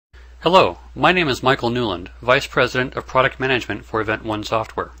Hello, my name is Michael Newland, Vice President of Product Management for Event One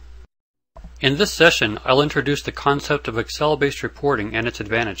Software. In this session, I'll introduce the concept of Excel-based reporting and its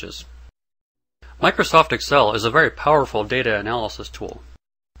advantages. Microsoft Excel is a very powerful data analysis tool.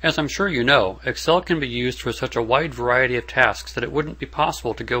 As I'm sure you know, Excel can be used for such a wide variety of tasks that it wouldn't be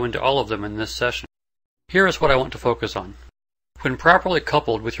possible to go into all of them in this session. Here is what I want to focus on. When properly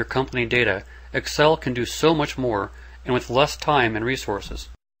coupled with your company data, Excel can do so much more and with less time and resources.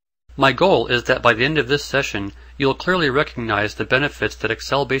 My goal is that by the end of this session, you'll clearly recognize the benefits that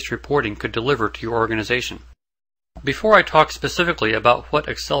Excel-based reporting could deliver to your organization. Before I talk specifically about what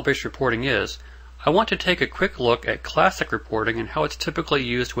Excel-based reporting is, I want to take a quick look at classic reporting and how it's typically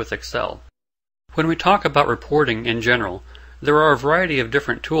used with Excel. When we talk about reporting in general, there are a variety of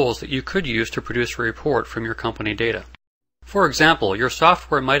different tools that you could use to produce a report from your company data. For example, your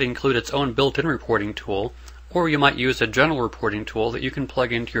software might include its own built-in reporting tool, or you might use a general reporting tool that you can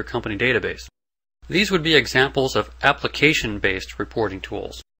plug into your company database. These would be examples of application-based reporting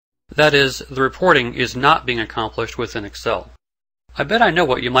tools. That is, the reporting is not being accomplished within Excel. I bet I know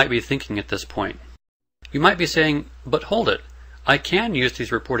what you might be thinking at this point. You might be saying, but hold it, I can use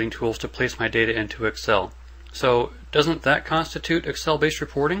these reporting tools to place my data into Excel. So, doesn't that constitute Excel-based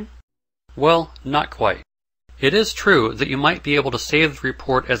reporting? Well, not quite. It is true that you might be able to save the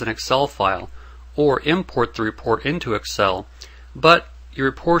report as an Excel file, or import the report into Excel, but your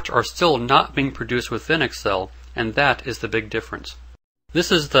reports are still not being produced within Excel, and that is the big difference.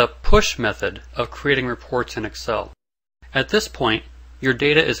 This is the push method of creating reports in Excel. At this point, your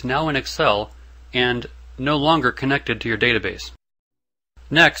data is now in Excel and no longer connected to your database.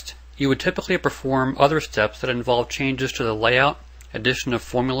 Next, you would typically perform other steps that involve changes to the layout, addition of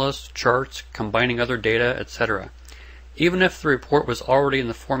formulas, charts, combining other data, etc. Even if the report was already in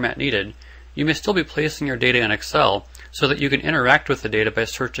the format needed, you may still be placing your data in Excel so that you can interact with the data by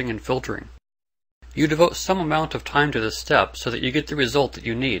searching and filtering. You devote some amount of time to this step so that you get the result that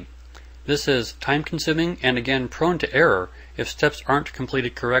you need. This is time-consuming and again prone to error if steps aren't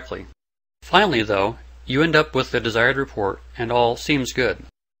completed correctly. Finally, though, you end up with the desired report and all seems good.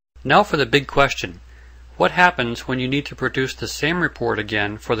 Now for the big question. What happens when you need to produce the same report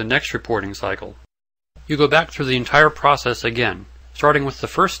again for the next reporting cycle? You go back through the entire process again, starting with the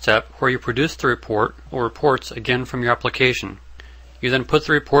first step where you produce the report or reports again from your application. You then put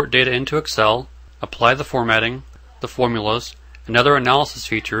the report data into Excel, apply the formatting, the formulas, and other analysis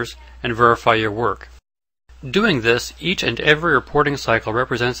features, and verify your work. Doing this each and every reporting cycle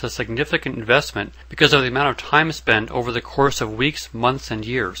represents a significant investment because of the amount of time spent over the course of weeks, months, and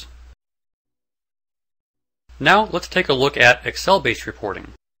years. Now let's take a look at Excel-based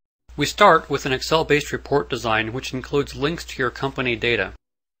reporting. We start with an Excel-based report design which includes links to your company data.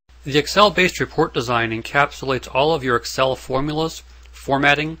 The Excel-based report design encapsulates all of your Excel formulas,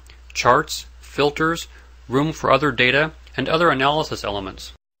 formatting, charts, filters, room for other data, and other analysis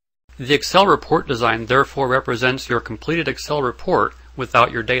elements. The Excel report design therefore represents your completed Excel report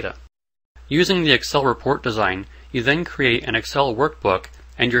without your data. Using the Excel report design, you then create an Excel workbook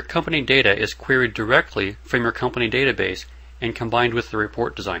and your company data is queried directly from your company database and combined with the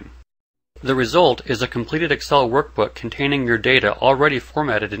report design. The result is a completed Excel workbook containing your data already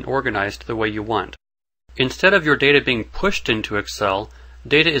formatted and organized the way you want. Instead of your data being pushed into Excel,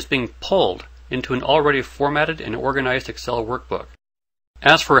 data is being pulled into an already formatted and organized Excel workbook.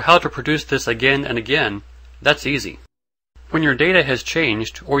 As for how to produce this again and again, that's easy. When your data has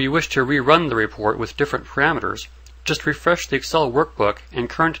changed or you wish to rerun the report with different parameters, just refresh the Excel workbook and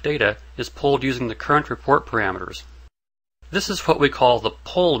current data is pulled using the current report parameters. This is what we call the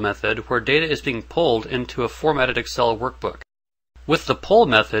pull method, where data is being pulled into a formatted Excel workbook. With the pull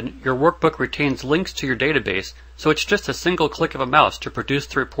method, your workbook retains links to your database, so it's just a single click of a mouse to produce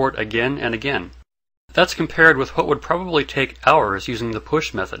the report again and again. That's compared with what would probably take hours using the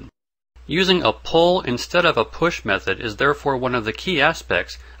push method. Using a pull instead of a push method is therefore one of the key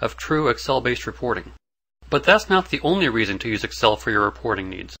aspects of true Excel-based reporting. But that's not the only reason to use Excel for your reporting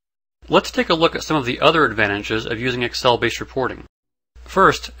needs. Let's take a look at some of the other advantages of using Excel-based reporting.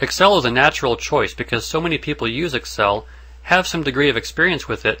 First, Excel is a natural choice because so many people use Excel, have some degree of experience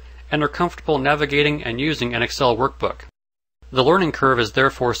with it, and are comfortable navigating and using an Excel workbook. The learning curve is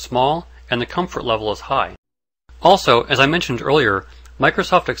therefore small and the comfort level is high. Also, as I mentioned earlier,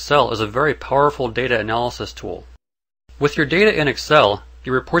 Microsoft Excel is a very powerful data analysis tool. With your data in Excel,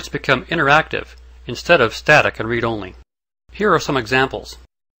 your reports become interactive instead of static and read-only. Here are some examples.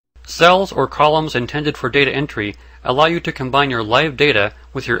 Cells or columns intended for data entry allow you to combine your live data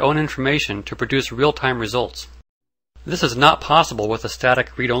with your own information to produce real-time results. This is not possible with a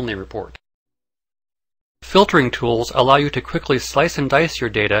static read-only report. Filtering tools allow you to quickly slice and dice your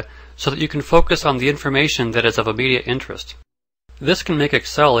data so that you can focus on the information that is of immediate interest. This can make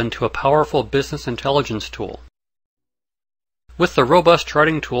Excel into a powerful business intelligence tool. With the robust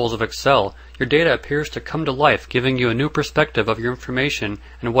charting tools of Excel, your data appears to come to life, giving you a new perspective of your information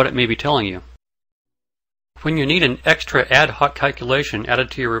and what it may be telling you. When you need an extra ad hoc calculation added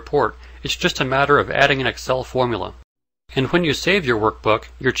to your report, it's just a matter of adding an Excel formula. And when you save your workbook,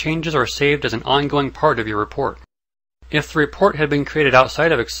 your changes are saved as an ongoing part of your report. If the report had been created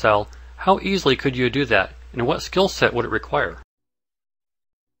outside of Excel, how easily could you do that, and what skill set would it require?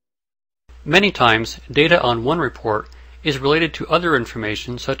 Many times, data on one report is related to other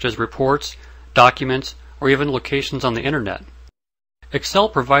information such as reports, documents, or even locations on the Internet. Excel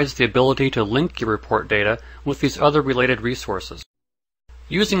provides the ability to link your report data with these other related resources.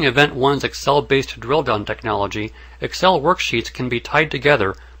 Using Event 1's Excel-based drill-down technology, Excel worksheets can be tied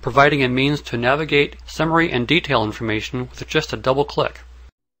together, providing a means to navigate summary and detail information with just a double click.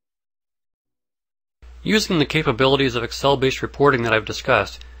 Using the capabilities of Excel-based reporting that I've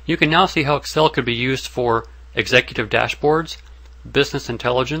discussed, you can now see how Excel could be used for executive dashboards, business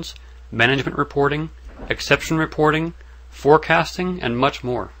intelligence, management reporting, exception reporting, forecasting, and much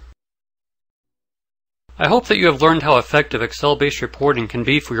more. I hope that you have learned how effective Excel-based reporting can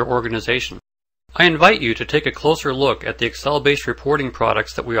be for your organization. I invite you to take a closer look at the Excel-based reporting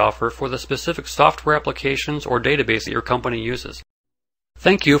products that we offer for the specific software applications or database that your company uses.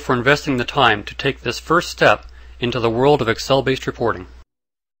 Thank you for investing the time to take this first step into the world of Excel-based reporting.